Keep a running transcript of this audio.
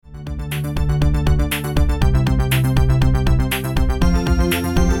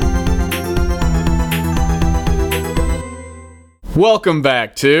Welcome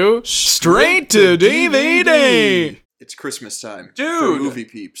back to Straight to DVD. It's Christmas time. Dude. For movie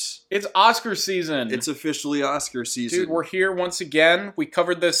peeps. It's Oscar season. It's officially Oscar season. Dude, we're here once again. We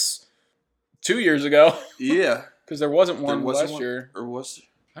covered this 2 years ago. Yeah. Because there wasn't one There wasn't last year. Or was...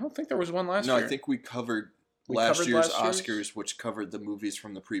 I don't think there was one last year. No, I think we covered last year's Oscars, which covered the movies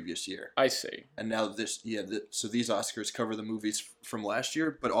from the previous year. I see. And now this, so these Oscars cover the movies from last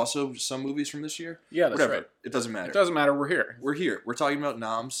year, but also some movies from this year? Yeah, that's Whatever. right. It doesn't matter. It doesn't matter. We're here. We're here. We're talking about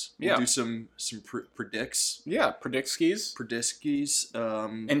noms. We'll Yeah. do some predicts. Yeah, predict skis. Prediskies.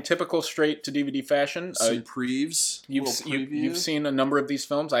 In typical straight to DVD fashion. Some preves. You've seen a number of these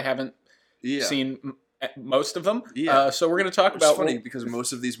films. I haven't seen most of them. Yeah. So we're going to talk about... It's funny because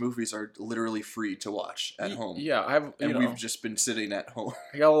most of these movies are literally free to watch at home. Yeah, we've just been sitting at home.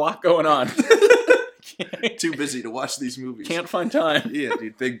 I got a lot going on. Too busy to watch these movies. Can't find time. Yeah,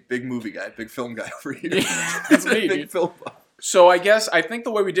 dude, big movie guy, big film guy over here. Yeah, that's me, big dude. film buff. So I think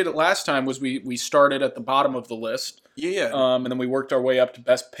the way we did it last time was we started at the bottom of the list. Yeah. And then we worked our way up to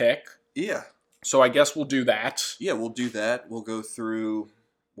best pick. Yeah. So I guess we'll do that. Yeah, we'll do that. We'll go through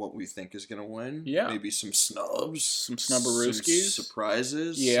what we think is going to win. Yeah. Maybe some snubs. Some snubberooskies. Some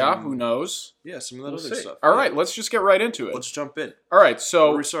surprises. Yeah, who knows? Yeah, some of that We'll other see. stuff. All Yeah. right, let's just get right into it. Let's jump in. All right, What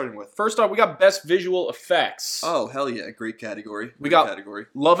so are we starting with? first off, we got best visual effects. Oh, hell yeah. Great category. We Great got category.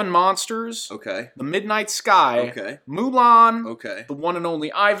 Love and Monsters, Okay. The Midnight Sky, Okay. Mulan, Okay. The One and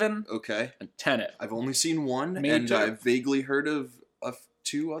Only Ivan, Okay. and Tenet. I've only seen one, Me and too. I've vaguely heard of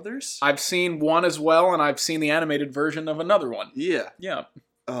two others. I've seen one as well, and I've seen the animated version of another one. Yeah. Yeah.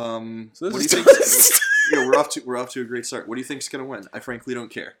 So this what do is you think? Yeah, we're off to a great start. What do you think's gonna win? I frankly don't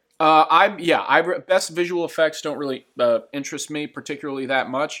care. Best visual effects don't really interest me particularly that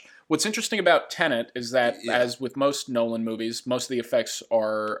much. What's interesting about Tenet is that, as with most Nolan movies, most of the effects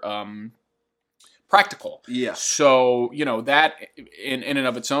are practical. Yeah. So that in and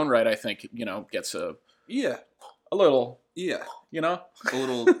of its own right, I think gets a little a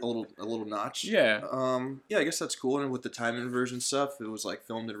little notch. Yeah. I guess that's cool. And with the time inversion stuff, it was like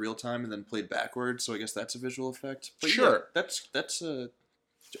filmed in real time and then played backwards. So I guess that's a visual effect. But sure. Yeah, that's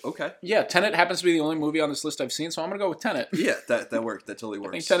okay. Yeah, Tenet happens to be the only movie on this list I've seen, so I'm gonna go with Tenet. Yeah, that worked. That totally works.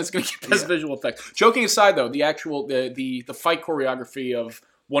 I think Tenet's gonna get best visual effects. Joking aside, though, the actual the fight choreography of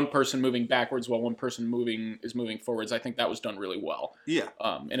one person moving backwards while one person is moving forwards, I think that was done really well. Yeah.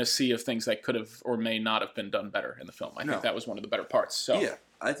 In a sea of things that could have or may not have been done better in the film. I think that was one of the better parts. So yeah,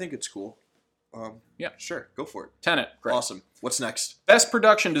 I think it's cool. Yeah, sure, go for it. Tenet, great. Awesome. What's next? Best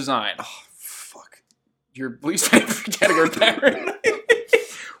production design. Oh, fuck. Your least favorite category, Barry.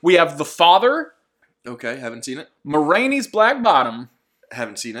 We have The Father. Okay, haven't seen it. Ma Rainey's Black Bottom.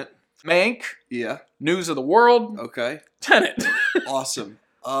 Haven't seen it. Mank. Yeah. News of the World. Okay. Tenet. Awesome.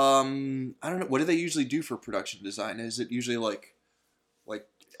 I don't know. What do they usually do for production design? Is it usually like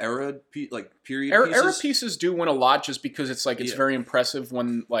period pieces? Era pieces do win a lot just because it's very impressive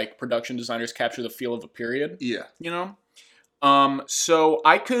when production designers capture the feel of a period. Yeah. So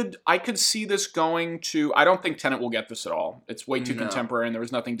I could see this going to. I don't think Tenet will get this at all. It's way too contemporary, and there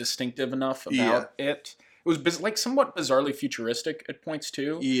was nothing distinctive enough about it. It was somewhat bizarrely futuristic at points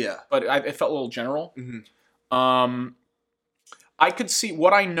too. Yeah. But it felt a little general. Mm-hmm. I could see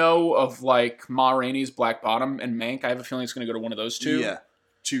what I know of Ma Rainey's Black Bottom and Mank. I have a feeling it's going to go to one of those two. Yeah.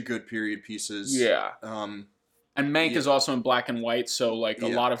 Two good period pieces. Yeah. And Mank is also in black and white, so a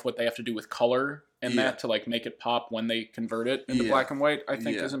lot of what they have to do with color and that to make it pop when they convert it into black and white, I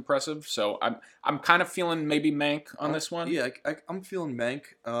think is impressive. So I'm kind of feeling maybe Mank on this one. Yeah, I'm feeling Mank.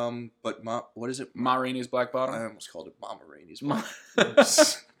 But what is it? Ma Rainey's Black Bottom. I almost called it Mama Rainey's.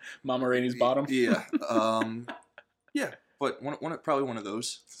 Mama Rainey's Bottom. Yeah. Yeah. But probably one of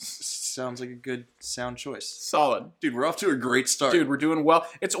those. Sounds like a good sound choice. Solid. Dude, we're off to a great start. Dude, we're doing well.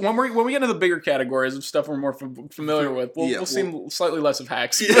 It's when we get into the bigger categories of stuff we're more familiar with, we'll see slightly less of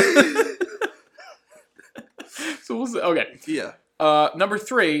hacks. Yeah. So we'll see. Okay. Yeah. Number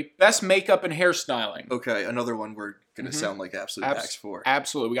 3, best makeup and hairstyling. Okay, another one we're going to sound like absolute hacks for.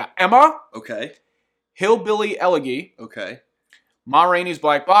 Absolutely. We got Emma. Okay. Hillbilly Elegy. Okay. Ma Rainey's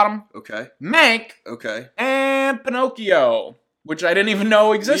Black Bottom. Okay. Mank. Okay. And Pinocchio, which I didn't even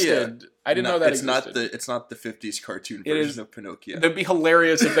know existed. I didn't know that existed. It's not the 50s cartoon version of Pinocchio. That'd be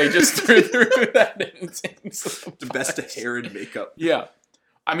hilarious if they just threw that in. The best hair and makeup. Yeah.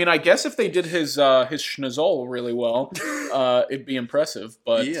 I mean, I guess if they did his schnozzle really well, it'd be impressive.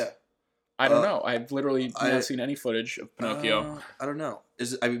 But I don't know. I've literally not seen any footage of Pinocchio. I don't know.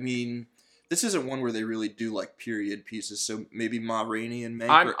 This isn't one where they really do period pieces. So maybe Ma Rainey and Mank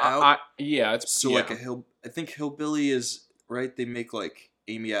are out. I think Hillbilly is right. They make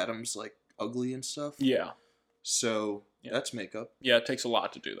Amy Adams ugly and stuff. Yeah. So that's makeup. Yeah, it takes a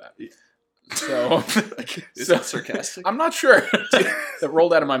lot to do that. Yeah. So, is that sarcastic? I'm not sure. That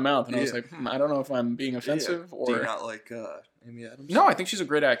rolled out of my mouth, and I was like, I don't know if I'm being offensive or. Do you not like Amy Adams? No, I think she's a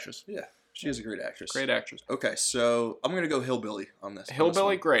great actress. Yeah, she is a great actress. Great actress. Okay, so I'm gonna go Hillbilly on this.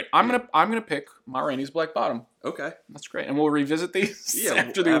 Hillbilly, great. I'm gonna pick Ma Rainey's Black Bottom. Okay, that's great, and we'll revisit these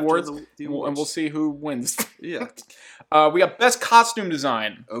after the awards, and we'll see who wins. Yeah. We got best costume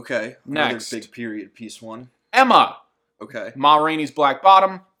design. Okay, next big period piece one. Emma. Okay. Ma Rainey's Black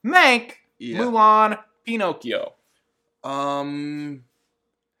Bottom. Mank. Mulan, Pinocchio. How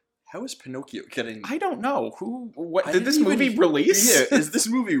is Pinocchio getting? I don't know. What did this movie release? Yeah, is this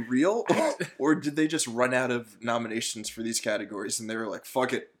movie real, or did they just run out of nominations for these categories and they were like,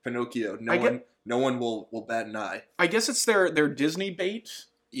 "Fuck it, Pinocchio. No one will bat an eye." I guess it's their Disney bait.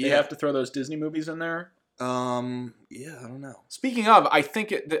 Yeah. They have to throw those Disney movies in there. Yeah, I don't know. Speaking of, I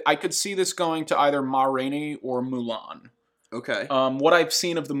think I could see this going to either Ma Rainey or Mulan. Okay. What I've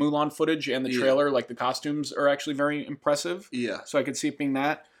seen of the Mulan footage and the trailer, like the costumes are actually very impressive. Yeah. So I could see it being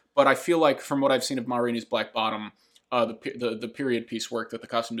that. But I feel like from what I've seen of Ma Rainey's Black Bottom, the period piece work that the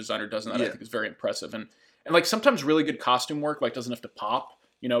costume designer does in that I think is very impressive. And like sometimes really good costume work like doesn't have to pop.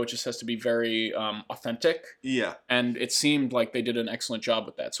 You know, it just has to be very authentic. Yeah. And it seemed like they did an excellent job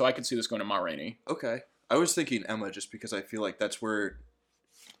with that. So I could see this going to Ma Rainey. Okay. I was thinking Emma just because I feel like that's where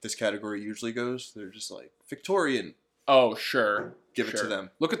this category usually goes. They're just like Victorian. Oh, sure. Give it to them.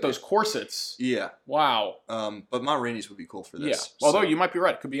 Look at those corsets. Yeah. Wow. But Ma Rainey's would be cool for this. Yeah. Although you might be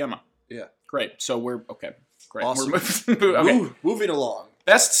right. It could be Emma. Yeah. Great. So we're okay. Great. Awesome. We're moving along.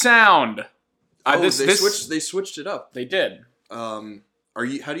 Best sound. They switched it up. They did. How do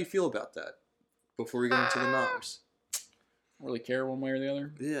you feel about that? Before we get into the noms. I don't really care one way or the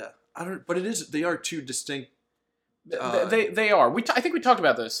other. Yeah. But they are two distinct. They are. I think we talked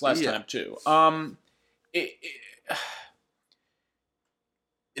about this last time too.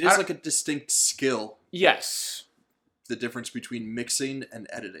 It is like a distinct skill. Yes. The difference between mixing and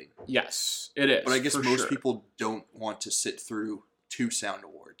editing. Yes, it is. But I guess most people don't want to sit through 2 sound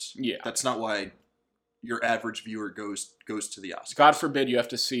awards. Yeah. That's not why your average viewer goes to the Oscars. God forbid you have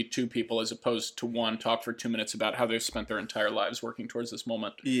to see 2 people as opposed to 1 talk for 2 minutes about how they've spent their entire lives working towards this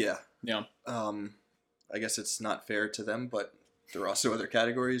moment. Yeah. Yeah. I guess it's not fair to them, but there are also other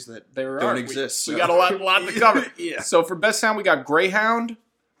categories that don't exist. We got a lot to cover. Yeah. So for best sound, we got Greyhound,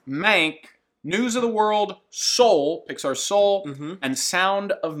 Mank, News of the World, Soul, Pixar's Soul, and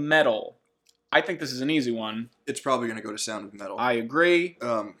Sound of Metal. I think this is an easy one. It's probably going to go to Sound of Metal. I agree.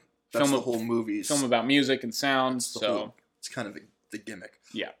 That's the whole movie. Film about music and sound. It's kind of the gimmick.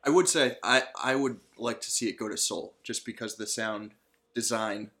 Yeah. I would say I would like to see it go to Soul, just because the sound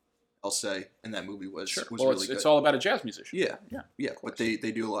design, I'll say, in that movie was really good. It's all about a jazz musician. Yeah. But they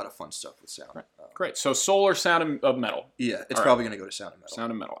do a lot of fun stuff with sound. Right. Great. So Soul or Sound of Metal? Yeah, it's probably going to go to Sound of Metal.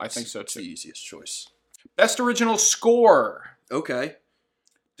 Sound of Metal. I think so too. It's the easiest choice. Best original score. Okay.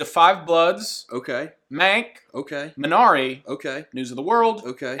 The Five Bloods. Okay. Mank. Okay. Minari. Okay. News of the World.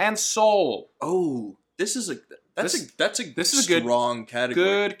 Okay. And Soul. Oh, this is a strong category.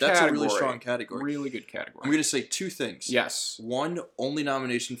 Good category. That's a really strong category. Really good category. I'm going to say 2 things. Yes. One, only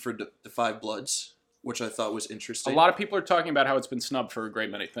nomination for The Five Bloods, which I thought was interesting. A lot of people are talking about how it's been snubbed for a great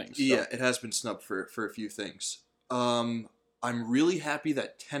many things. So. Yeah, it has been snubbed for a few things. I'm really happy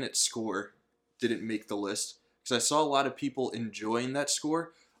that Tenet's score didn't make the list, because I saw a lot of people enjoying that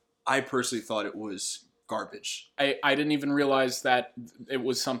score. I personally thought it was garbage. I didn't even realize that it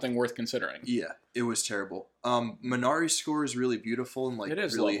was something worth considering. Yeah, it was terrible. Minari's score is really beautiful and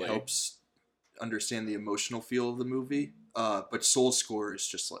really helps understand the emotional feel of the movie. But Soul's score is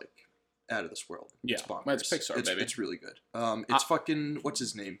just out of this world. Yeah, it's bonkers. It's Pixar, baby. It's really good. It's fucking what's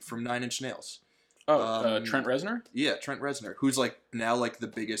his name from 9 Inch Nails. Trent Reznor. Yeah, Trent Reznor, who's now the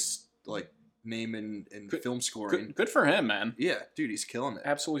biggest name in film scoring. Good for him, man. Yeah, dude, he's killing it.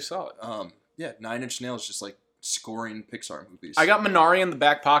 Absolutely solid. Yeah, 9 Inch Nails just scoring Pixar movies. I got Minari in the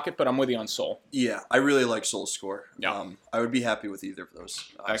back pocket, but I'm with you on Soul. Yeah, I really like Soul's score. Yeah. I would be happy with either of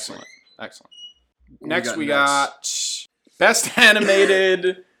those. Excellent. Next we got Best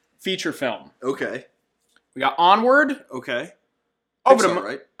Animated Feature Film. Okay. We got Onward. Okay. Pixar,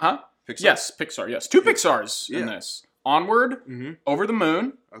 right? Huh? Pixar? Yes, Pixar, yes. 2 Pixars in this. Onward, Over the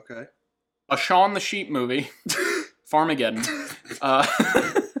Moon. Okay. A Shaun the Sheep movie. Farmageddon.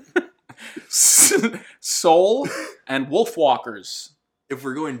 Soul and Wolfwalkers. If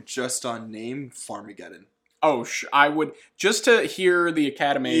we're going just on name, Farmageddon. Oh, I would, just to hear the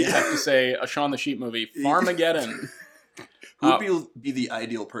Academy have to say a Shaun the Sheep movie, Farmageddon. Who would be the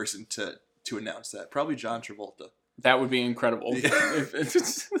ideal person to announce that? Probably John Travolta. That would be incredible. Yeah.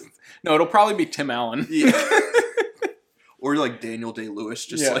 No, it'll probably be Tim Allen. Yeah. Or like Daniel Day-Lewis,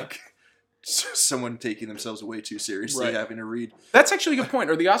 just like someone taking themselves way too seriously, having to read. That's actually a good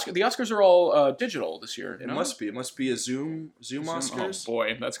point. Or the Oscars are all digital this year. It must be. It must be a Zoom Oscars. Oh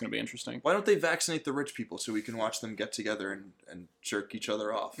boy, that's going to be interesting. Why don't they vaccinate the rich people so we can watch them get together and jerk each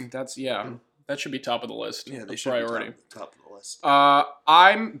other off? That should be top of the list. Yeah, they should priority. Be top of the list.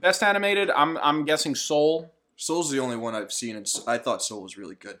 I'm best animated. I'm guessing Soul. Soul's the only one I've seen, and I thought Soul was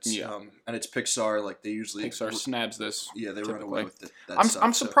really good. Yeah. And it's Pixar. Like they usually snabs this. Yeah, they run away with it.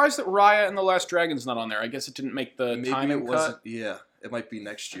 I'm surprised that Raya and the Last Dragon's not on there. I guess it didn't make the timing cut. Yeah, it might be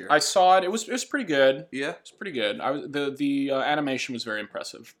next year. I saw it. It was pretty good. Yeah, it's pretty good. The animation was very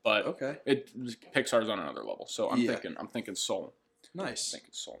impressive, but Pixar's on another level. So I'm thinking Soul. Nice. I'm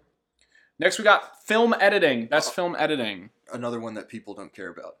thinking Soul. Next, we got film editing. Best film editing. Another one that people don't care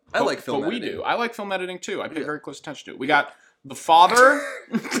about. I like film editing. But we do. I like film editing, too. I pay very close attention to it. We got The Father.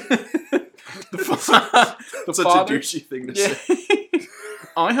 Such a douchey thing to say.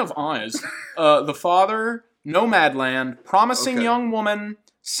 I have eyes. The Father, Nomadland, Promising Young Woman,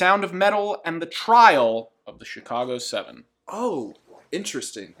 Sound of Metal, and The Trial of the Chicago 7. Oh,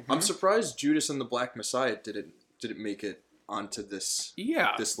 interesting. Mm-hmm. I'm surprised Judas and the Black Messiah didn't make it onto this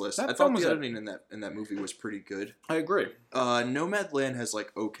list. I thought the editing in that movie was pretty good. I agree. Nomadland has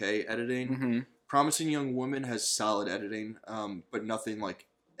like okay editing. Mm-hmm. Promising Young Woman has solid editing, but nothing like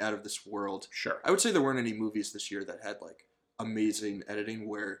out of this world. Sure. I would say there weren't any movies this year that had like amazing editing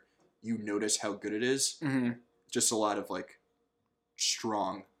where you notice how good it is. Mm-hmm. Just a lot of like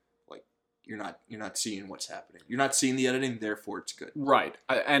strong, like you're not seeing what's happening. You're not seeing the editing, therefore it's good. Right.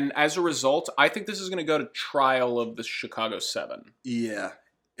 And as a result, I think this is going to go to Trial of the Chicago 7. Yeah.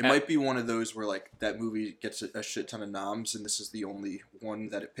 It might be one of those where like that movie gets a shit ton of noms and this is the only one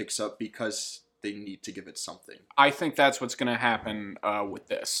that it picks up because they need to give it something. I think that's what's going to happen with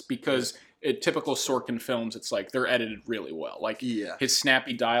this because typical Sorkin films, it's like they're edited really well. Like his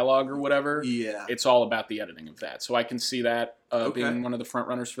snappy dialogue or whatever, it's all about the editing of that. So I can see that being one of the front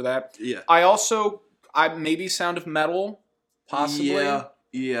runners for that. Yeah. I maybe Sound of Metal, possibly.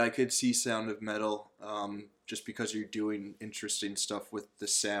 Yeah, I could see Sound of Metal. Just because you're doing interesting stuff with the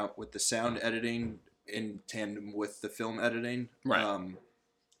sound editing in tandem with the film editing. Right.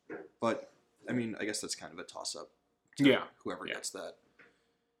 But I mean, I guess that's kind of a toss-up. Whoever gets that.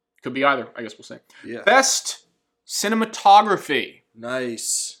 Could be either. I guess we'll see. Yeah. Best cinematography.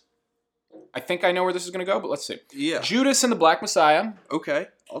 Nice. I think I know where this is going to go, but let's see. Yeah. Judas and the Black Messiah. Okay.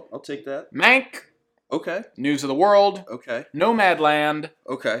 I'll take that. Mank. Okay. News of the World. Okay. Nomadland.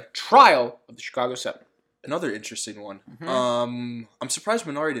 Okay. Trial of the Chicago 7. Another interesting one. Mm-hmm. I'm surprised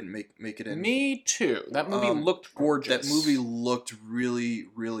Minari didn't make it in. Me too. That movie looked gorgeous. That movie looked really,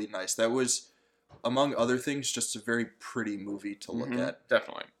 really nice. That was, among other things, just a very pretty movie to look at.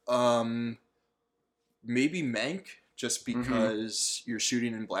 Definitely. Maybe Mank, just because you're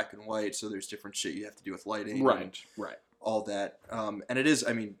shooting in black and white, so there's different shit you have to do with lighting. Right. All that. And it is,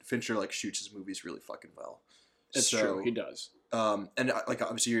 I mean, Fincher like shoots his movies really fucking well. It's true, he does. And like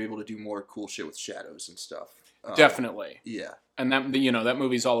obviously you're able to do more cool shit with shadows and stuff. Definitely. Yeah. And that that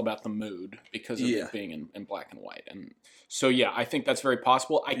movie's all about the mood because of it being in black and white. And so I think that's very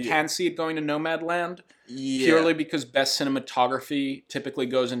possible. I can see it going to Nomadland purely because best cinematography typically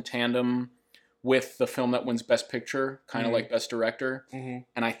goes in tandem with the film that wins Best Picture, kind of like Best Director. And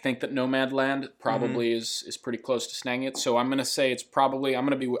I think that Nomadland probably is pretty close to snagging it. So I'm going to say it's probably, I'm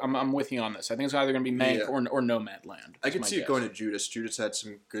with you on this. I think it's either going to be Mank or Nomadland. I could see it going to Judas. Judas had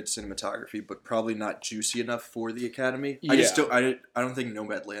some good cinematography, but probably not juicy enough for the Academy. I don't think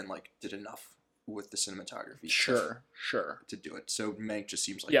Nomadland did enough with the cinematography. Sure. To do it. So Mank just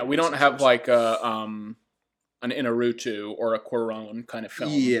seems like... Yeah, we don't have an Inarritu or a Cuarón kind of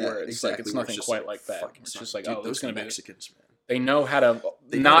film. Where it's it's nothing quite like that. It's just like, those going to be Mexicans, man. They know how to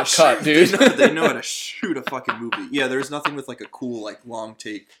not cut, dude. They know how to shoot a fucking movie. Yeah, there's nothing with like a cool long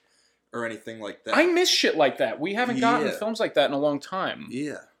take or anything like that. I miss shit like that. We haven't gotten films like that in a long time.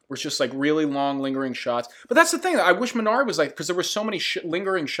 Yeah. Where it's just like really long lingering shots. But that's the thing. I wish Minari was like, because there were so many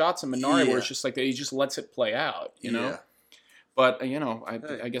lingering shots in Minari where it's just like he just lets it play out, you know? But,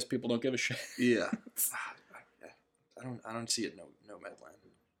 I guess people don't give a shit. Yeah. I don't see it. Nomadland.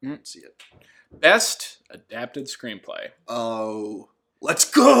 I don't see it. Best adapted screenplay. Oh, let's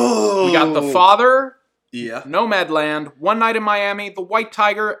go! We got The Father. Yeah. Nomadland. One Night in Miami. The White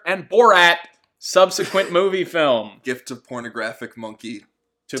Tiger and Borat. Subsequent movie film. Gift of Pornographic Monkey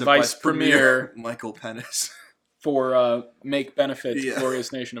to Vice Premier Michael Penis for Make Benefit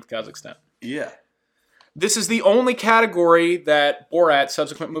Glorious Nation of Kazakhstan. Yeah. This is the only category that Borat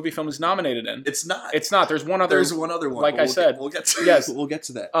subsequent movie film is nominated in. It's not. It's not. There's one other. There's one other one. Like I said, we'll get to yes. We'll get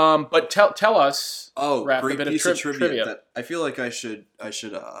to that. But tell us. Oh, Raph, great a bit piece of of trivia. trivia. That I feel like I should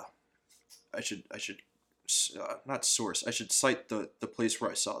not source. I should cite the place where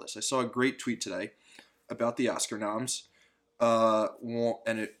I saw this. I saw a great tweet today about the Oscar noms.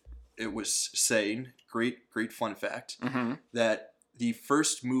 And it was saying great fun fact that the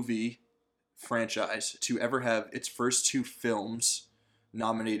first movie franchise to ever have its first 2 films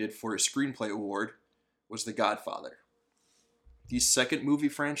nominated for a screenplay award was The Godfather. The second movie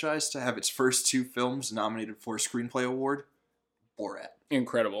franchise to have its first 2 films nominated for a screenplay award, Borat.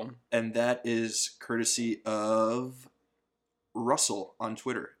 Incredible. And that is courtesy of Russell on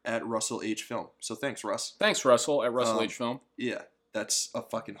Twitter at Russell H Film. So thanks, Russ. Thanks, Russell at Russell H Film. Yeah, that's a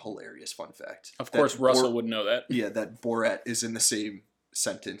fucking hilarious fun fact. Of course, Russell would know that. Yeah, that Borat is in the same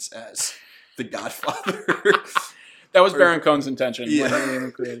sentence as The Godfather. That was Baron Cohen's intention. Yeah.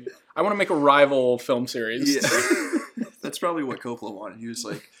 I want to make a rival film series. Yeah. That's probably what Coppola wanted. He was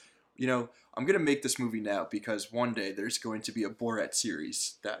like, I'm going to make this movie now because one day there's going to be a Borat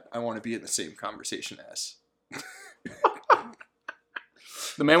series that I want to be in the same conversation as.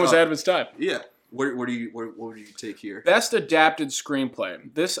 The man was ahead of his time. Yeah. What do you take here? Best adapted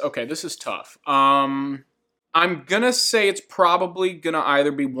screenplay. This is tough. I'm gonna say it's probably gonna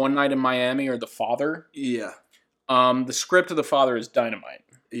either be One Night in Miami or The Father. Yeah. The script of The Father is dynamite.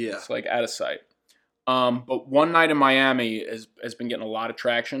 Yeah. It's like out of sight. But One Night in Miami has been getting a lot of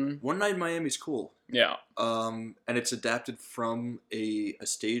traction. One Night in Miami's cool. Yeah. And it's adapted from a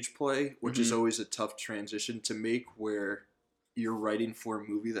stage play, which is always a tough transition to make, where you're writing for a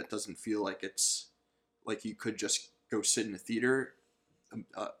movie that doesn't feel like it's like you could just go sit in a theater,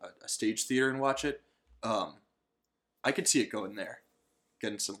 a stage theater, and watch it. I could see it going there,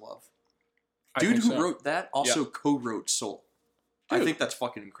 getting some love. Dude who wrote that also co-wrote Soul. Dude. I think that's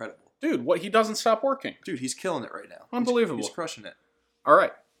fucking incredible. Dude, he doesn't stop working. Dude, he's killing it right now. Unbelievable. He's crushing it. All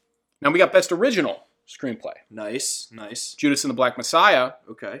right. Now we got Best Original Screenplay. Nice. Judas and the Black Messiah.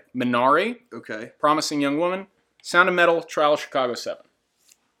 Okay. Minari. Okay. Promising Young Woman. Sound of Metal. Trial of Chicago 7.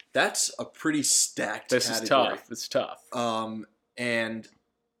 That's a pretty stacked category. This is tough. It's tough. And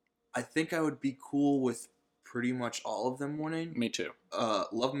I think I would be cool with pretty much all of them winning. Me too.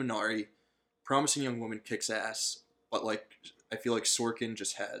 Love Minari. Promising Young Woman kicks ass, but I feel like Sorkin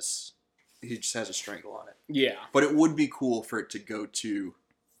just has a strangle on it. Yeah. But it would be cool for it to go to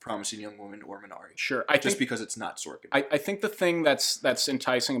Promising Young Woman or Minari. Sure. Just because it's not Sorkin. I think the thing that's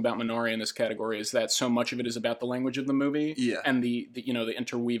enticing about Minari in this category is that so much of it is about the language of the movie. Yeah. And the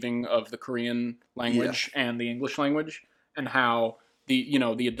interweaving of the Korean language and the English language, and how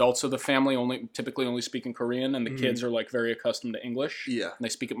the adults of the family typically only speak in Korean, and the kids are very accustomed to English. Yeah. And they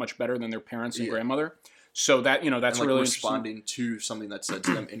speak it much better than their parents and grandmother. So that's and really responding to something that's said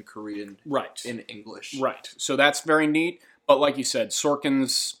to them in Korean, right? In English, right? So that's very neat. But like you said,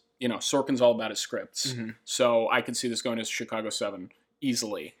 Sorkin's all about his scripts. Mm-hmm. So I could see this going to Chicago 7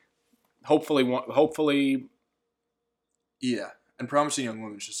 easily. Hopefully. Yeah, and Promising Young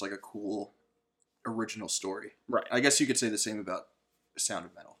Woman is just like a cool original story. Right. I guess you could say the same about Sound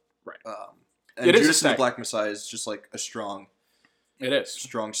of Metal. Right. And Judas and the Black Messiah is just like a strong. It is.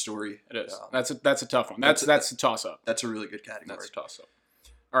 Strong story. It is. That's a tough one. That's a toss-up. That's a really good category. That's a toss-up.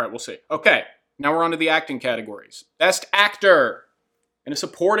 All right, we'll see. Okay, now we're on to the acting categories. Best Actor in a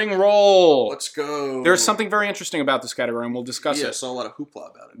Supporting Role. Let's go. There's something very interesting about this category, and we'll discuss it. Yeah, I saw a lot of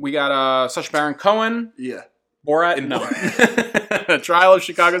hoopla about it. We got Sacha Baron Cohen. Yeah. Borat? No. Trial of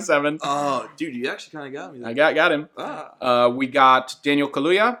Chicago 7. Oh, dude, you actually kind of got me there. I got him. We got Daniel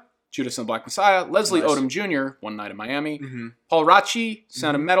Kaluuya. Judas and the Black Messiah, Leslie Odom Jr., One Night in Miami, Paul Raci,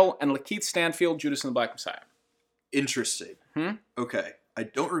 Sound of Metal, and Lakeith Stanfield, Judas and the Black Messiah. Interesting. Okay. I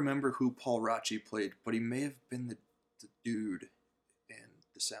don't remember who Paul Raci played, but he may have been the dude in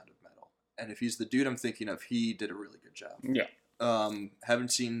The Sound of Metal. And if he's the dude I'm thinking of, he did a really good job. Yeah.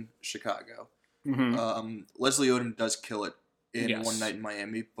 Haven't seen Chicago. Leslie Odom does kill it in One Night in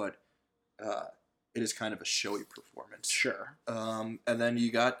Miami, but it is kind of a showy performance. Sure. And then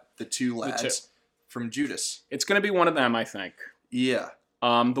you got the two lads from Judas. It's going to be one of them, I think. Yeah.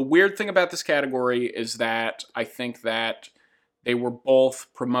 The weird thing about this category is that I think that they were both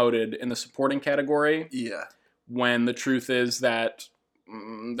promoted in the supporting category. Yeah. When the truth is that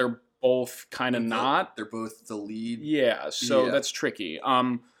they're both kind of not. They're both the lead. Yeah, so that's tricky.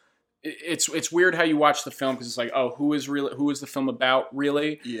 It's weird how you watch the film because it's like, oh, who is the film about,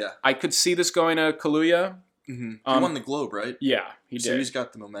 really? Yeah. I could see this going to Kaluuya. He won the Globe, right? Yeah, he did. So he's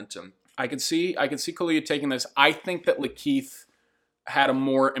got the momentum. I could see Kaluuya taking this. I think that Lakeith had a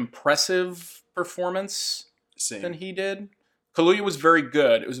more impressive performance Same. than he did. Kaluuya was very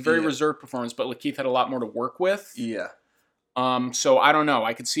good. It was a very reserved performance, but Lakeith had a lot more to work with. Yeah. So I don't know.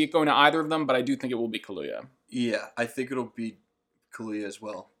 I could see it going to either of them, but I do think it will be Kaluuya. Yeah, I think it'll be Kaluuya as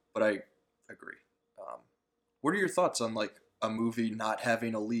well, but I agree. What are your thoughts on like a movie not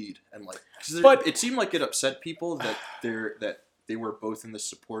having a lead and like? But it seemed like it upset people that they were both in the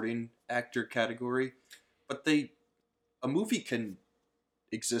supporting actor category, but a movie can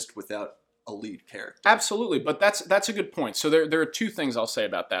exist without a lead character. Absolutely, but that's a good point. So there are two things I'll say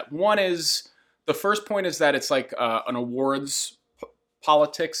about that. One is the first point is that it's like an awards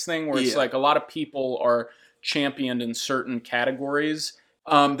politics thing where it's like a lot of people are championed in certain categories.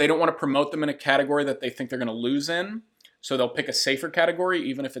 They don't want to promote them in a category that they think they're going to lose in. So they'll pick a safer category,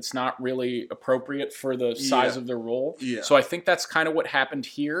 even if it's not really appropriate for the size of their role. Yeah. So I think that's kind of what happened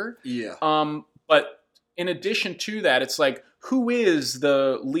here. Yeah. But in addition to that, it's like, who is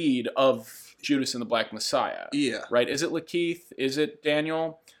the lead of Judas and the Black Messiah? Yeah. Right? Is it Lakeith? Is it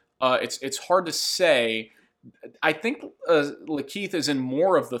Daniel? It's hard to say. I think Lakeith is in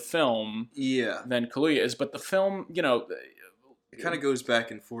more of the film than Kaluuya is, but the film, it kind of goes back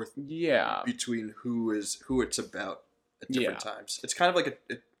and forth between who it's about at different times. It's kind of like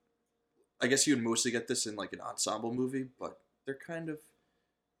I guess you would mostly get this in like an ensemble movie, but they're kind of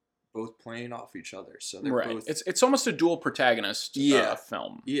both playing off each other. So they're both... It's almost a dual protagonist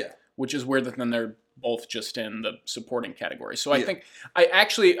film. Yeah. Which is where then they're both just in the supporting category. So I think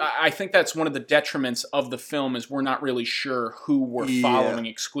that's one of the detriments of the film is we're not really sure who we're following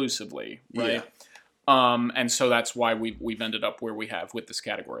exclusively, right? Yeah. And so that's why we've ended up where we have with this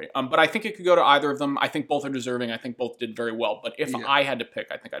category. But I think it could go to either of them. I think both are deserving. I think both did very well. But if I had to pick,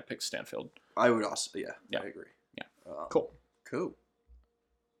 I think I'd pick Stanfield. I would also, I agree. Yeah. Cool.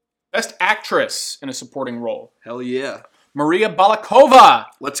 Best Actress in a Supporting Role. Hell yeah. Maria Balakova.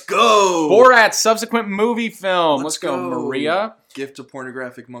 Let's go. Borat's subsequent movie film. Let's go, Maria. Gift of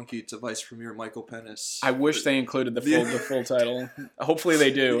Pornographic Monkey. It's a vice premiere. Michael Pennis. I wish they included the full title. Hopefully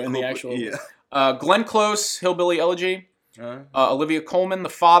they do in the actual. Yeah. Glenn Close, Hillbilly Elegy. Olivia Colman, The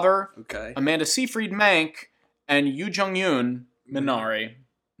Father. Okay. Amanda Seyfried, Mank, and Yoo Jung-yoon, Minari.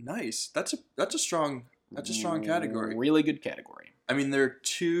 Nice. That's a strong category. Really good category. I mean, there are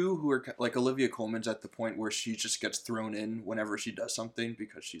two who are like Olivia Colman's at the point where she just gets thrown in whenever she does something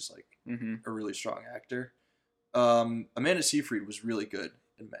because she's like a really strong actor. Amanda Seyfried was really good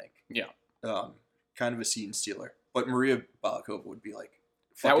in Mank. Yeah. Kind of a scene stealer. But Maria Balakova would be like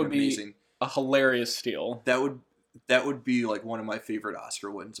that would be amazing. A hilarious steal. That would be like one of my favorite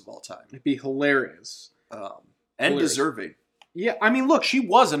Oscar wins of all time. It'd be hilarious. And deserving. Yeah, I mean, look, she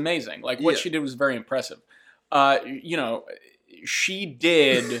was amazing. Like what she did was very impressive. She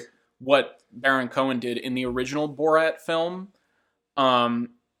did what Baron Cohen did in the original Borat film,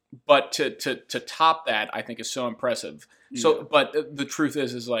 but to top that, I think is so impressive. Yeah. So, but the truth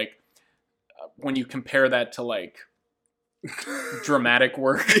is like when you compare that to like dramatic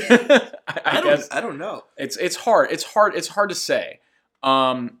work, I don't know. It's hard to say.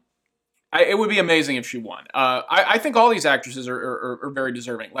 It would be amazing if she won. I think all these actresses are very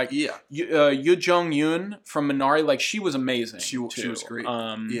deserving. Like Yoo Jung-yoon from Minari, like she was amazing. She was great.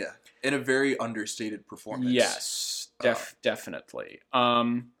 In a very understated performance. Yes, definitely.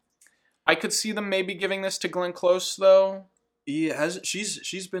 I could see them maybe giving this to Glenn Close though. Yeah,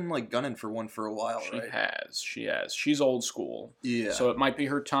 she's been like gunning for one for a while, right? She has. She's old school. Yeah. So it might be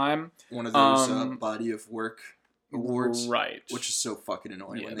her time. One of those body of work awards, right? Which is so fucking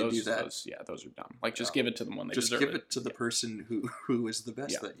annoying when they do that. Those are dumb. Like, just give it to them when they deserve it. Just give it to the person who is the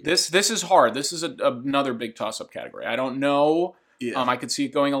best. Yeah. This is hard. This is another big toss-up category. I don't know. Yeah. I could see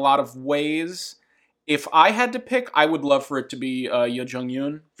it going a lot of ways. If I had to pick, I would love for it to be Yoo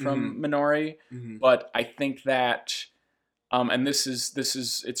Jung-yoon from Minari, but I think that, and this is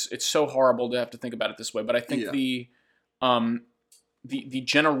it's so horrible to have to think about it this way, but I think the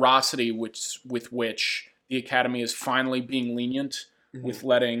generosity with which the Academy is finally being lenient with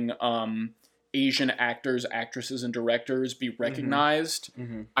letting Asian actors, actresses, and directors be recognized.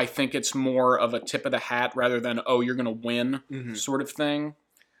 I think it's more of a tip of the hat rather than, oh, you're going to win sort of thing.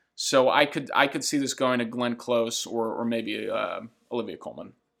 So I could see this going to Glenn Close or maybe Olivia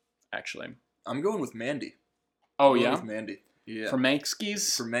Colman, actually. I'm going with Mandy. Oh, yeah? With Mandy. Yeah. For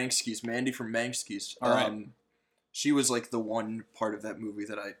Mankskis? For Mankskis. Mandy from Mankskis. All right. She was like the one part of that movie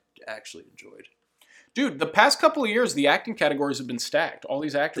that I actually enjoyed. Dude, the past couple of years, the acting categories have been stacked. All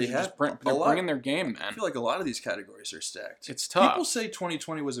these actors They are just have they're bringing their game, I man. feel like a lot of these categories are stacked. It's tough. People say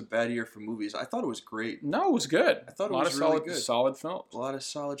 2020 was a bad year for movies. I thought it was great. No, it was good. I thought a it lot was of really solid, good. solid films. A lot of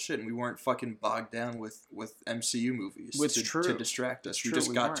solid shit, and we weren't fucking bogged down with MCU movies to distract us. We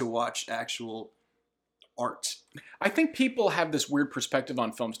just got to watch actual art. I think people have this weird perspective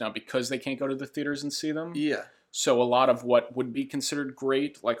on films now because they can't go to the theaters and see them. Yeah. So a lot of what would be considered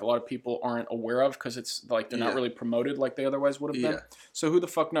great, like a lot of people aren't aware of because it's like they're not really promoted like they otherwise would have been. So who the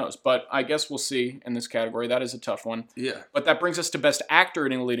fuck knows? But I guess we'll see in this category. That is a tough one. Yeah. But that brings us to Best Actor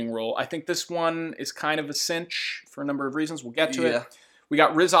in a Leading Role. I think this one is kind of a cinch for a number of reasons. We'll get to it. We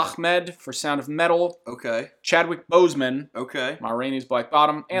got Riz Ahmed for Sound of Metal. Okay. Chadwick Boseman. Okay. Ma Rainey's Black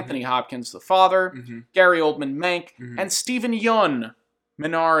Bottom. Anthony Hopkins, The Father. Gary Oldman, Mank. And Steven Yeun,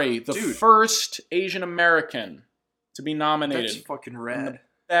 Minari, the first Asian American to be nominated. That's fucking rad. In the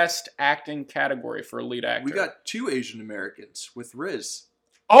Best Acting category for a lead actor. We got 2 Asian Americans with Riz.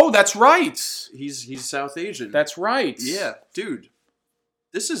 Oh, that's right. He's South Asian. That's right. Yeah, dude.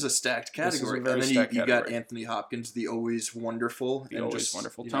 This is a stacked category. This is a very and then stacked you category. got Anthony Hopkins, the always wonderful. The always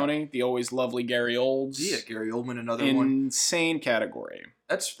wonderful Tony. The always lovely Gary Olds. Yeah, Gary Oldman, another one. Insane category.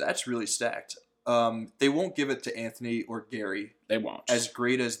 That's really stacked. They won't give it to Anthony or Gary. They won't. As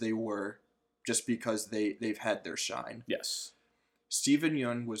great as they were, just because they've had their shine. Yes. Steven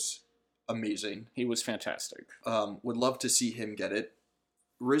Yeun was amazing. He was fantastic. Would love to see him get it.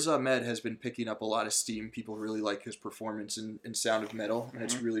 Riz Ahmed has been picking up a lot of steam. People really like his performance in Sound of Metal, and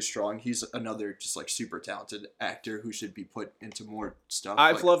it's really strong. He's another just like super talented actor who should be put into more stuff.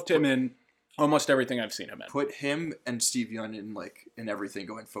 I've loved him in almost everything I've seen him in. Put him and Steve Yeun in everything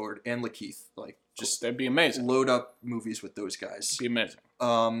going forward, and Lakeith. That'd be amazing. Load up movies with those guys. It'd be amazing.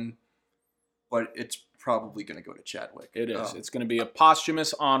 But it's probably going to go to Chadwick. It is. It's going to be a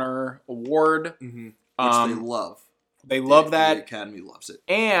posthumous honor award, which they love. They love that. The Academy loves it.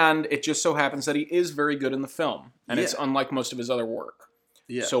 And it just so happens that he is very good in the film. And it's unlike most of his other work.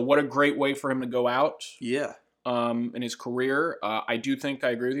 Yeah. So what a great way for him to go out. Yeah. In his career. I do think, I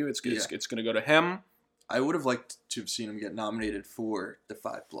agree with you, it's going to go to him. I would have liked to have seen him get nominated for The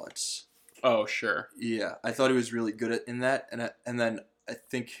Five Bloods. Oh, sure. Yeah. I thought he was really good in that. And then I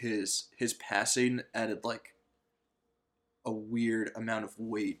think his passing added like a weird amount of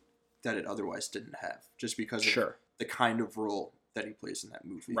weight that it otherwise didn't have. Just because of the kind of role that he plays in that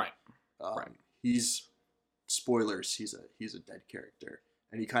movie. Right. He's spoilers. He's a dead character,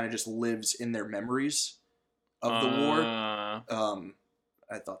 and he kind of just lives in their memories of the war.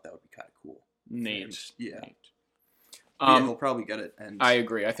 I thought that would be kind of cool. Neat. Yeah. Neat. He'll probably get it. And I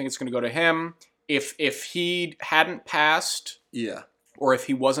agree. I think it's going to go to him. If he hadn't passed, or if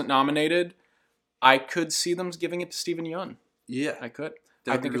he wasn't nominated, I could see them giving it to Steven Yeun. Yeah, I could.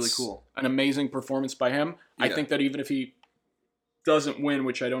 That would be really cool. An amazing performance by him. Yeah. I think that even if he doesn't win,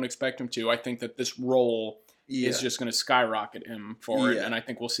 which I don't expect him to, I think that this role is just going to skyrocket him forward, and I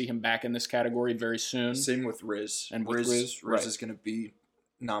think we'll see him back in this category very soon. Same with Riz. And with Riz is going to be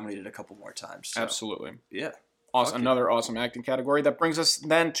nominated a couple more times. So. Absolutely. Yeah. Awesome. Another awesome acting category. That brings us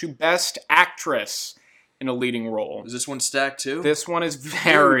then to Best Actress in a Leading Role. Is this one stacked too? This one is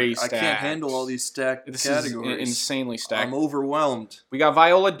very stacked. I can't handle all these stacked categories. Is insanely stacked. I'm overwhelmed. We got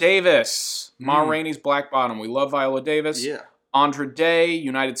Viola Davis, Ma Rainey's Black Bottom. We love Viola Davis. Yeah. Andra Day,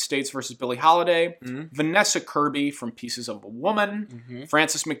 United States versus Billie Holiday. Vanessa Kirby from Pieces of a Woman.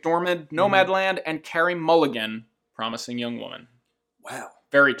 Frances McDormand, Nomadland. And Carey Mulligan, Promising Young Woman. Wow.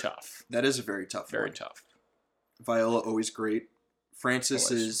 Very tough. That is a very tough one. Very tough. Viola, always great. Frances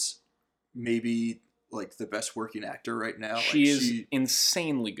is maybe like the best working actor right now. She is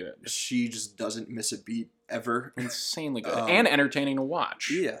insanely good. She just doesn't miss a beat ever. Insanely good. And entertaining to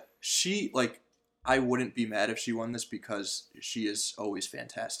watch. Yeah. She, I wouldn't be mad if she won this because she is always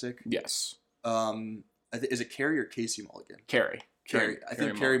fantastic. Yes. Is it Carey or Casey Mulligan? Carey. I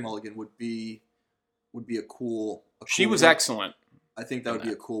think Carey Mulligan would be a cool. She was excellent. I think that would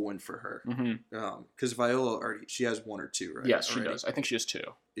be a cool win for her. Because Viola she has 1 or 2, right? Yes, she does. I think she has 2.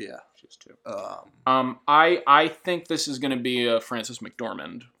 Yeah, she has 2. I think this is going to be a Frances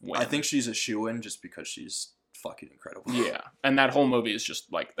McDormand win. I think she's a shoo-in just because she's fucking incredible. Yeah, and that whole movie is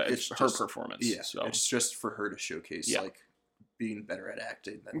just like that. It's her performance. Yeah, so. It's just for her to showcase being better at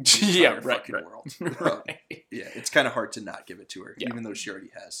acting than the entire fucking world. Yeah, it's kind of hard to not give it to her, even though she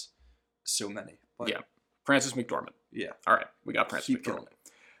already has so many. But Frances McDormand. Yeah. All right, we got Frances McDormand. Killing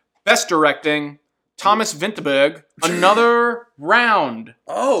it. Best Directing, Thomas Vinterberg, Another Round.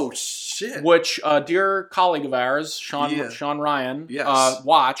 Oh, shit. Which a dear colleague of ours, Sean Ryan,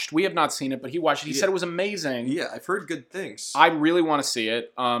 watched. We have not seen it, but he watched it. He said it was amazing. Yeah, I've heard good things. I really want to see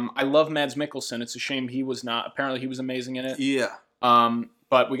it. I love Mads Mikkelsen. It's a shame he was not. Apparently he was amazing in it. Yeah.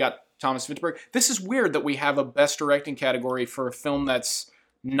 But we got Thomas Vinterberg. This is weird that we have a Best Directing category for a film that's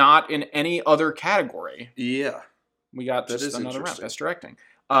not in any other category. Yeah. We got just Another Round, Best Directing.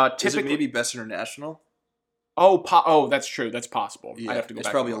 Is it maybe Best International? Oh, that's true. That's possible. Yeah, I have to go back.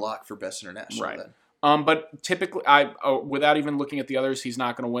 It's probably a lock for Best International right. then. But typically, without even looking at the others, he's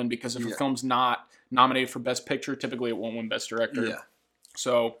not going to win because if a film's not nominated for Best Picture, typically it won't win Best Director. Yeah.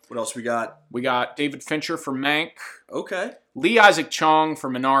 So what else we got? We got David Fincher for Mank. Okay. Lee Isaac Chung for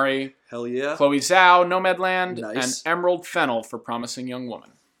Minari. Hell yeah. Chloe Zhao, Nomadland. Nice. And Emerald Fennell for Promising Young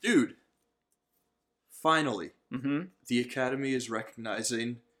Woman. Dude. Finally. The Academy is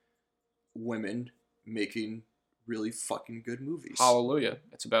recognizing women making really fucking good movies. Hallelujah.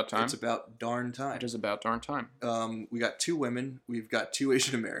 It's about time. It's about darn time. It is about darn time. We got 2 women. We've got 2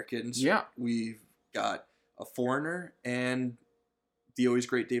 Asian Americans. Yeah. We've got a foreigner and the always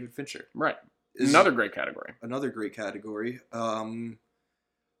great David Fincher. Right. Another great category. Another great category.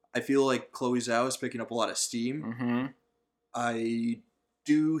 I feel like Chloe Zhao is picking up a lot of steam. I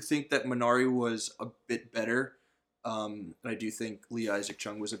do think that Minari was a bit better. And I do think Lee Isaac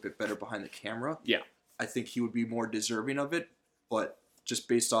Chung was a bit better behind the camera. Yeah. I think he would be more deserving of it, but just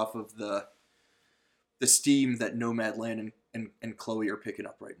based off of the steam that Nomadland and Chloe are picking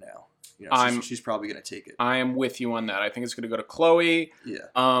up right now, you know, she's probably going to take it. I am with you on that. I think it's going to go to Chloe. Yeah.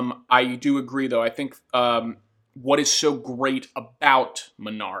 I do agree, though. I think what is so great about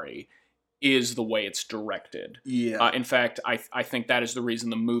Minari is the way it's directed. Yeah. In fact, I think that is the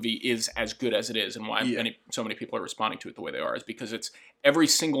reason the movie is as good as it is and why so many people are responding to it the way they are, is because it's every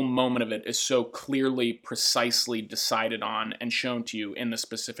single moment of it is so clearly, precisely decided on and shown to you in the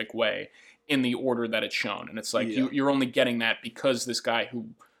specific way, in the order that it's shown. And it's like you're only getting that because this guy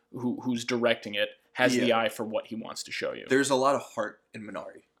who's directing it has the eye for what he wants to show you. There's a lot of heart in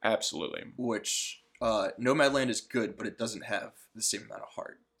Minari. Absolutely. Which Nomadland is good, but it doesn't have the same amount of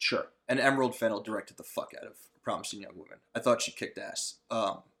heart. Sure. And Emerald Fennell directed the fuck out of Promising Young Woman. I thought she kicked ass.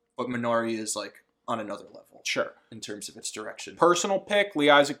 But Minari is like on another level. Sure. In terms of its direction. Personal pick, Lee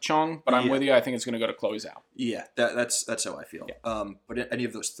Isaac Chung, but I'm with you. I think it's going to go to Chloe Zhao. Yeah, that's how I feel. Yeah. But any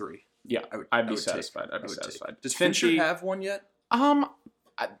of those 3. Yeah, I'd be satisfied. I'd be satisfied. Does Fincher have one yet?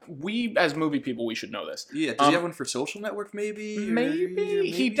 We as movie people, we should know this. Yeah, does he have one for Social Network? Maybe.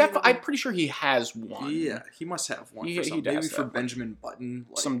 He definitely. I'm pretty sure he has one. Yeah, he must have one. For something. Maybe for Benjamin Button.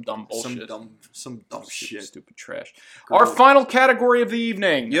 Like, some dumb bullshit. Some dumb shit. Stupid trash. Our final category of the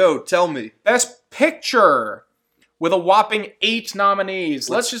evening. Yo, tell me. Best Picture, with a whopping 8 nominees.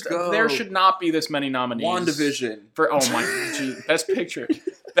 Let's go. There should not be this many nominees. WandaVision. Best Picture,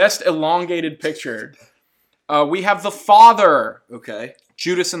 Best Elongated Picture. We have The Father. Okay.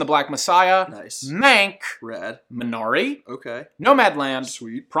 Judas and the Black Messiah. Nice. Mank. Rad. Minari. Okay. Nomadland.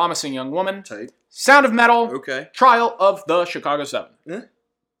 Sweet. Promising Young Woman. Tight. Sound of Metal. Okay. Trial of the Chicago 7.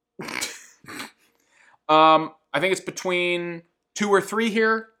 I think it's between 2 or 3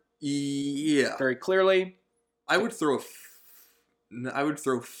 here. Yeah. Very clearly. I would throw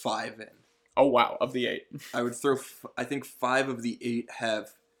 5 in. Oh, wow. Of the 8. I would throw... I think 5 of the 8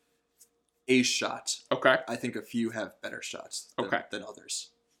 have ace shots. Okay. I think a few have better shots than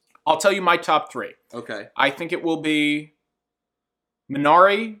others. I'll tell you my top 3. Okay. I think it will be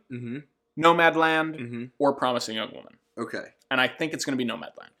Minari, Nomadland, or Promising Young Woman. Okay. And I think it's going to be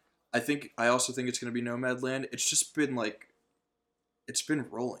Nomadland. I also think it's going to be Nomadland. It's just been it's been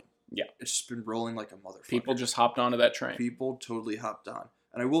rolling. Yeah. It's just been rolling like a motherfucker. People just hopped onto that train. People totally hopped on.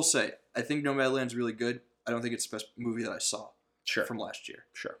 And I will say, I think Nomadland's really good. I don't think it's the best movie that I saw. Sure. From last year.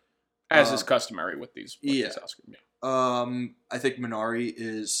 Sure. As is customary with these Oscars. Yeah. I think Minari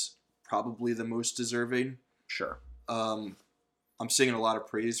is probably the most deserving. Sure. I'm singing a lot of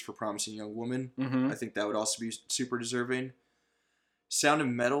praise for Promising Young Woman. I think that would also be super deserving. Sound of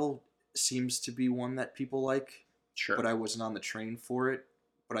Metal seems to be one that people like. Sure. But I wasn't on the train for it.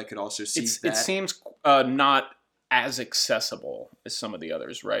 But I could also see that. It seems not as accessible as some of the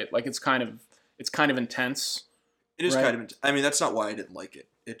others, right? Like it's kind of intense. It is kind of. I mean, that's not why I didn't like it.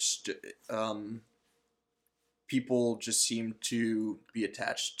 It's just, people just seem to be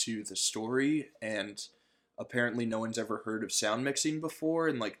attached to the story, and apparently no one's ever heard of sound mixing before,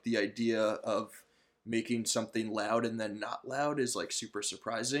 and like the idea of making something loud and then not loud is like super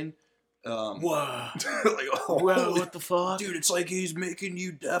surprising. Whoa! Whoa! What the fuck, dude? It's like he's making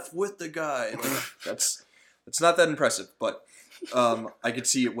you deaf with the guy. Like, that's not that impressive, but I could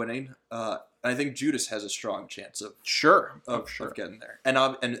see it winning. I think Judas has a strong chance of of getting there, and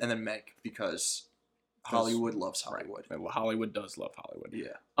then Mank because Hollywood loves Hollywood. Right. Well, Hollywood does love Hollywood.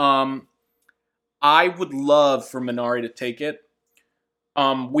 Yeah. I would love for Minari to take it.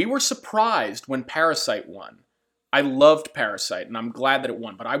 We were surprised when Parasite won. I loved Parasite, and I'm glad that it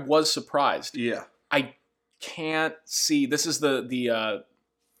won, but I was surprised. Yeah. I can't see. This is the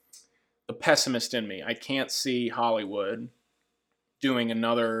pessimist in me. I can't see Hollywood doing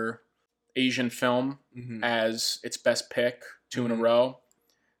another Asian film as its best pick 2 in a row.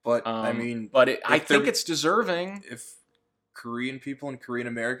 But I mean, I think it's deserving. If Korean people and Korean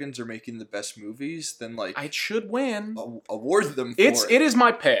Americans are making the best movies, then it should win. Award them for it. It is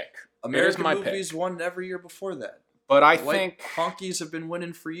my pick. American movies won every year before that. But I think honkies have been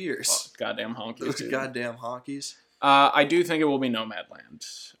winning for years. Goddamn honkies. Those goddamn honkies. I do think it will be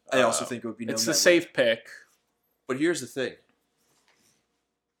Nomadland. I also think it would be Nomadland. It's the safe pick. But here's the thing.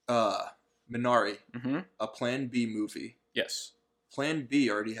 Minari, a Plan B movie. Yes. Plan B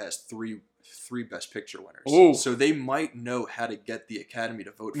already has three Best Picture winners. Ooh. So they might know how to get the Academy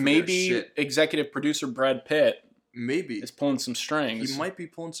to vote for their shit. Executive producer Brad Pitt is pulling some strings. He might be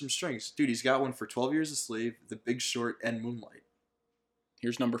pulling some strings. Dude, he's got one for 12 Years a Slave, The Big Short, and Moonlight.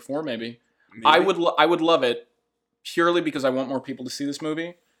 Here's number 4, maybe. I would love it purely because I want more people to see this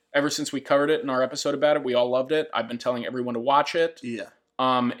movie. Ever since we covered it in our episode about it, we all loved it. I've been telling everyone to watch it. Yeah.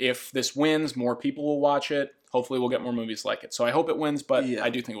 If this wins, more people will watch it. Hopefully we'll get more movies like it. So I hope it wins, but I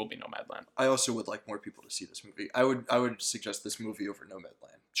do think it will be Nomadland. I also would like more people to see this movie. I would suggest this movie over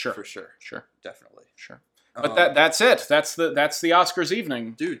Nomadland. Sure. For sure. Sure. Definitely. Sure. But that's it. That's the Oscars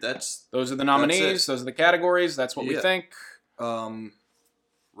evening. Dude, those are the nominees, those are the categories, that's what we think.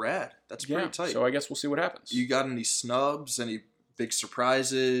 Rad. That's pretty tight. So I guess we'll see what happens. You got any snubs, any big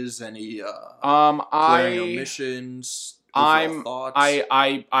surprises, any glaring omissions, thoughts?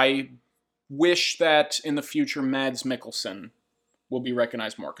 I wish that in the future Mads Mikkelsen will be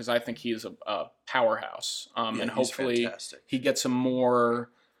recognized more because I think he is a powerhouse. And hopefully he gets a more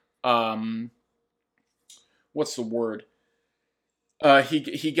what's the word?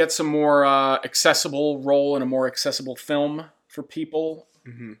 He gets a more accessible role in a more accessible film for people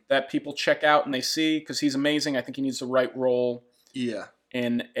that people check out and they see because he's amazing. I think he needs the right role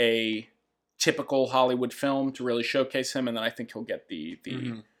in a typical Hollywood film to really showcase him, and then I think he'll get the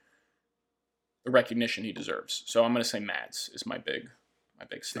recognition he deserves. So I'm going to say Mads is my big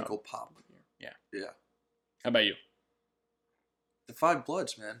snub. Think will pop. Yeah. How about you? The Five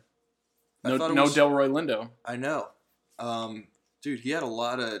Bloods, man. No Delroy Lindo. I know. Dude, he had a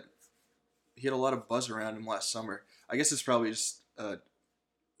lot of buzz around him last summer. I guess it's probably just one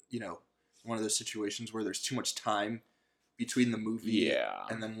of those situations where there's too much time between the movie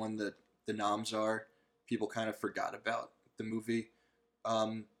and then when the noms are, people kind of forgot about the movie.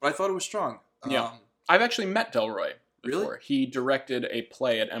 But I thought it was strong. I've actually met Delroy before. Really? He directed a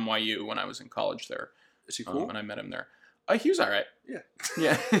play at NYU when I was in college there. Is he cool? And I met him there. He was all right.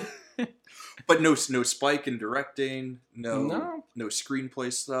 Yeah. But no Spike in directing, no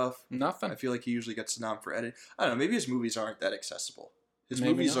screenplay stuff. Nothing. I feel like he usually gets a nom for editing. I don't know, maybe his movies aren't that accessible. His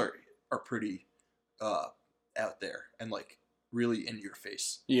movies are pretty out there and like really in your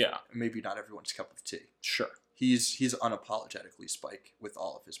face. Yeah. Maybe not everyone's cup of tea. Sure. He's unapologetically Spike with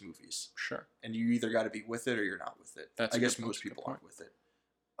all of his movies. Sure. And you either got to be with it or you're not with it. I guess most people aren't with it.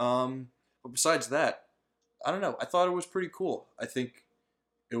 But besides that, I don't know. I thought it was pretty cool. I think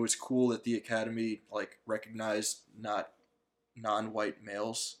it was cool that the Academy recognized not non-white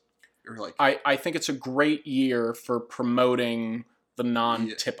males. Or I think it's a great year for promoting the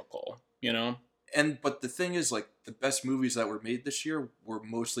non-typical, But the thing is, the best movies that were made this year were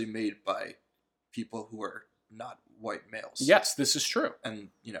mostly made by people who are not white males. Yes, this is true. And,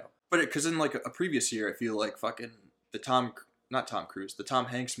 but because in a previous year, I feel like fucking the Tom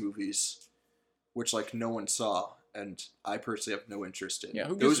Hanks movies, which no one saw, and I personally have no interest in. Yeah,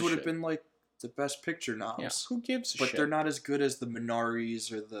 who gives those a would shit? have been the best picture noms. Yeah, who gives a shit? But they're not as good as the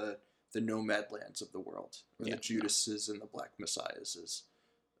Minaris or the Nomadlands of the world, or the Judases and the Black Messiahs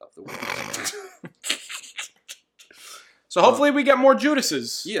of the world. So hopefully we get more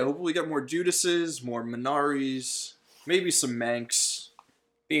Judases. Yeah, hopefully we get more Judases, more Minaris, maybe some Manks.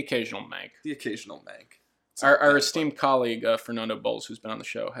 The occasional Mank. Our esteemed colleague, Fernando Bowles, who's been on the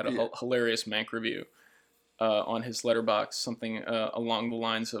show, had a hilarious Mank review on his Letterboxd, something along the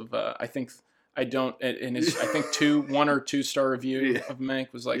lines of, I think 1 or 2 star review of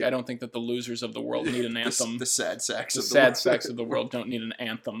Mank was I don't think that the losers of the world need an anthem. The sad sacks of the world don't need an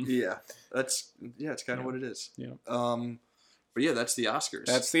anthem. Yeah, it's kind of what it is. Yeah. But yeah, that's the Oscars.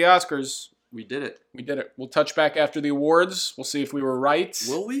 That's the Oscars. We did it. We did it. We'll touch back after the awards. We'll see if we were right.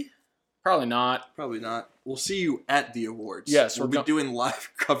 Will we? Probably not. Probably not. We'll see you at the awards. Yes, we'll be doing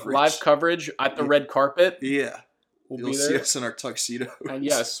live coverage. Live coverage at the red carpet. Yeah. You'll be there. See us in our tuxedos. And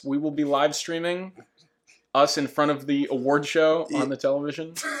yes, we will be live streaming us in front of the award show on the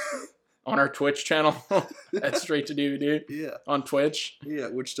television. On our Twitch channel. That's Straight to DVD. Yeah. On Twitch. Yeah,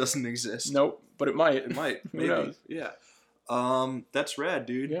 which doesn't exist. Nope, but it might. It might. Who knows? Yeah. That's rad,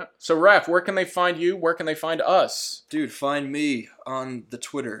 dude. Yeah. So, Raph, where can they find you? Where can they find us? Dude, find me on the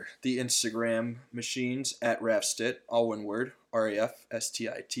Twitter, the Instagram machines at Rafstitt, all one word,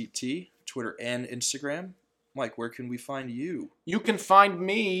 RAFSTITT, Twitter and Instagram. Mike, where can we find you? You can find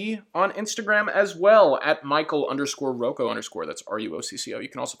me on Instagram as well at Michael_Rocco_. That's RUOCCO. You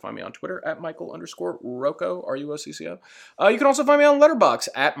can also find me on Twitter at Michael_Rocco, RUOCCO. You can also find me on Letterboxd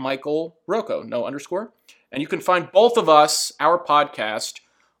at Michael Rocco, no underscore. And you can find both of us, our podcast,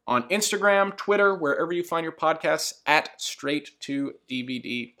 on Instagram, Twitter, wherever you find your podcasts, at Straight to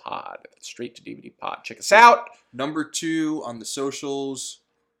DVD Pod. Straight to DVD Pod. Check us out. Number 2 on the socials,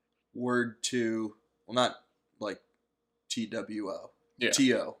 word 2, well, not like TWO. Yeah.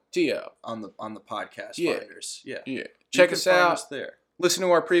 TO. TO. On the podcast finders. Yeah. Yeah. Check us out. Us there. Listen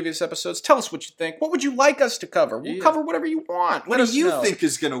to our previous episodes. Tell us what you think. What would you like us to cover? We'll cover whatever you want. What do you think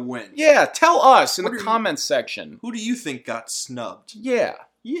is going to win? Yeah, tell us in the comments section. Who do you think got snubbed? Yeah.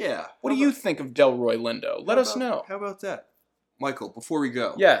 Yeah. What do you think of Delroy Lindo? Let us know. How about that? Michael, before we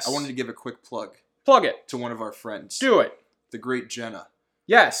go, yes, I wanted to give a quick plug. Plug it. To one of our friends. Do it. The great Jenna.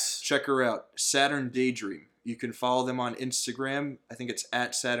 Yes. Check her out. Saturn Daydream. You can follow them on Instagram. I think it's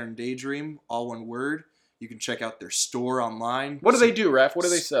at Saturn Daydream, all one word. You can check out their store online. What do they do, Raph? What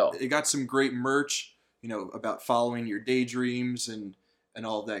do they sell? They got some great merch, about following your daydreams and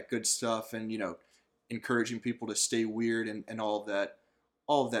all that good stuff, and encouraging people to stay weird and all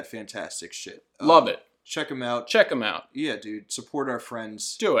of that fantastic shit. Love it. Check them out. Check them out. Yeah, dude. Support our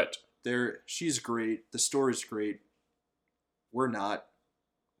friends. Do it. She's great. The store is great. We're not.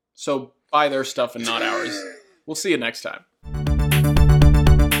 So buy their stuff and not ours. We'll see you next time.